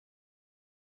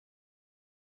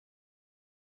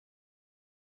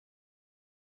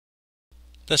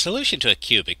The solution to a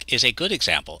cubic is a good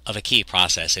example of a key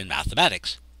process in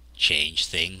mathematics. Change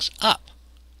things up.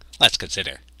 Let's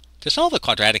consider. To solve a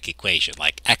quadratic equation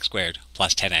like x squared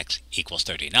plus 10x equals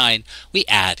 39, we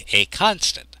add a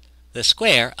constant, the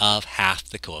square of half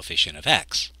the coefficient of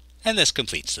x, and this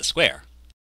completes the square.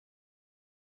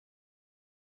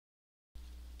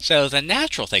 So the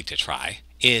natural thing to try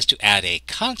is to add a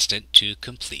constant to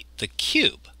complete the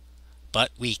cube,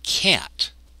 but we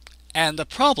can't. And the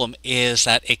problem is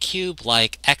that a cube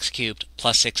like x cubed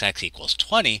plus 6x equals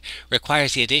 20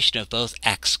 requires the addition of both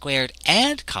x squared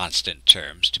and constant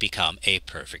terms to become a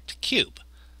perfect cube.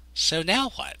 So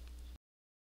now what?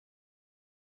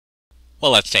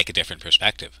 Well, let's take a different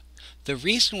perspective. The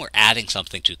reason we're adding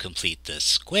something to complete the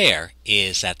square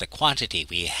is that the quantity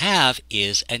we have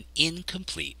is an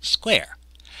incomplete square.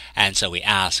 And so we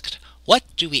asked, what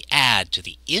do we add to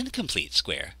the incomplete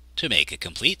square to make a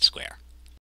complete square?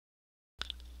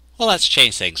 Well, let's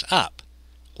change things up.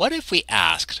 What if we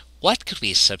asked, what could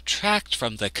we subtract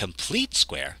from the complete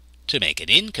square to make an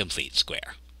incomplete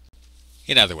square?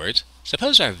 In other words,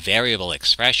 suppose our variable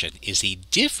expression is the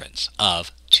difference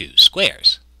of two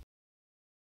squares.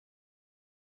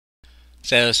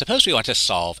 So suppose we want to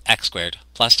solve x squared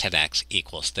plus 10x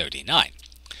equals 39.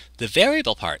 The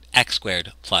variable part x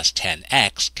squared plus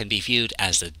 10x can be viewed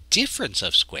as the difference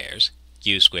of squares,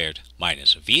 u squared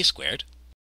minus v squared.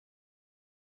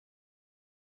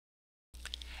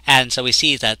 And so we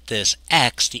see that this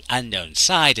x, the unknown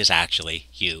side, is actually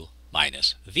u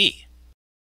minus v.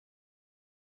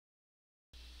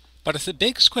 But if the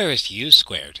big square is u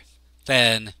squared,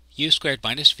 then u squared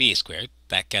minus v squared,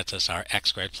 that gets us our x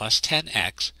squared plus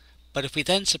 10x. But if we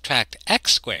then subtract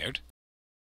x squared,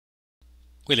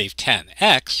 we leave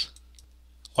 10x.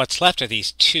 What's left are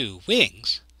these two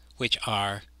wings, which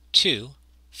are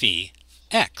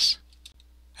 2vx.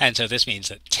 And so this means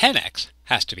that 10x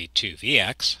has to be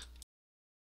 2vx.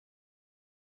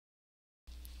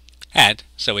 And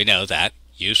so we know that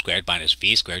u squared minus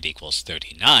v squared equals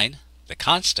 39, the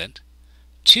constant,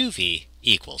 2v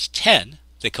equals 10,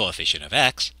 the coefficient of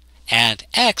x, and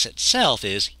x itself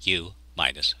is u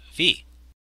minus v.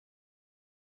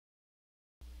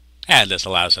 And this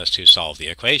allows us to solve the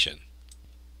equation.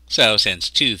 So since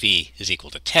 2v is equal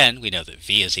to 10, we know that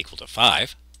v is equal to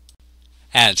 5.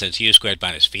 And since u squared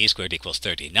minus v squared equals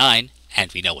 39,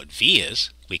 and we know what v is,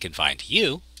 we can find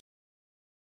u.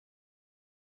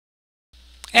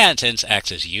 And since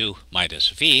x is u minus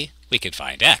v, we can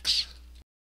find x.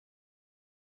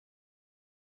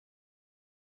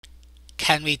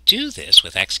 Can we do this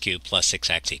with x cubed plus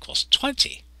 6x equals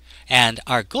 20? And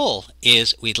our goal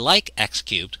is we'd like x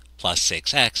cubed plus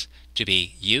 6x to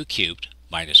be u cubed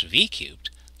minus v cubed,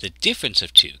 the difference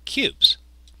of two cubes.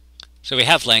 So we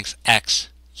have lengths x,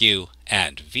 u,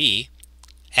 and v,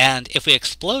 and if we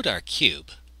explode our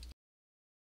cube,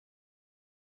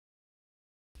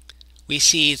 we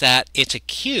see that it's a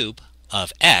cube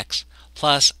of x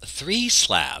plus 3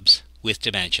 slabs with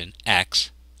dimension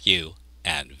x, u,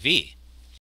 and v.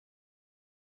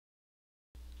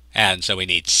 And so we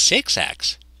need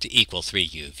 6x to equal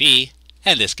 3uv,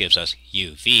 and this gives us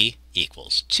uv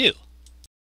equals 2.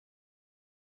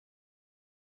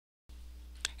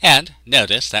 And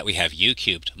notice that we have u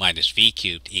cubed minus v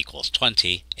cubed equals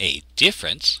 20, a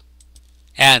difference,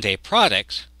 and a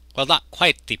product, well, not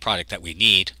quite the product that we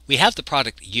need. We have the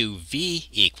product uv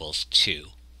equals 2,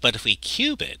 but if we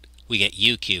cube it, we get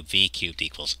u cubed v cubed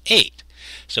equals 8.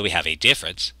 So we have a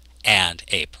difference and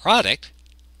a product,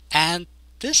 and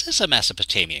this is a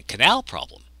Mesopotamian canal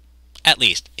problem. At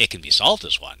least it can be solved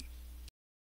as one.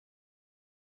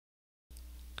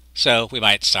 So we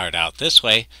might start out this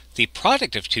way. The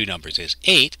product of two numbers is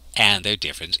 8, and their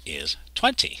difference is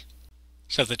 20.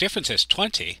 So the difference is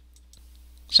 20.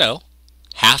 So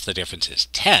half the difference is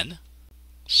 10.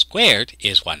 Squared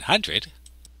is 100.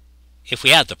 If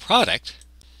we add the product,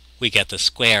 we get the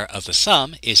square of the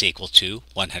sum is equal to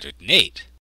 108.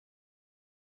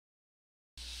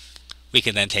 We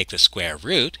can then take the square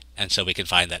root, and so we can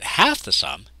find that half the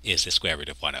sum is the square root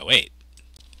of 108.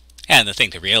 And the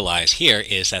thing to realize here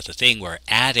is that the thing we're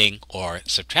adding or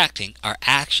subtracting are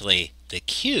actually the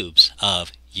cubes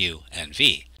of u and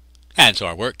v. And so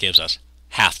our work gives us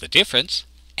half the difference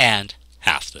and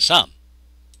half the sum.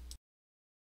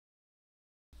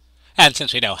 And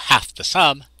since we know half the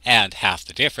sum and half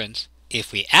the difference,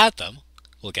 if we add them,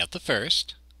 we'll get the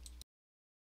first.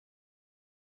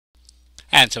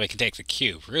 And so we can take the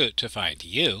cube root to find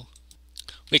u.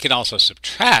 We can also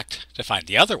subtract to find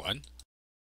the other one.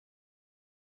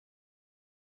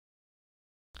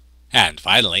 And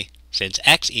finally, since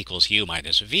x equals u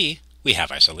minus v, we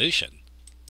have our solution.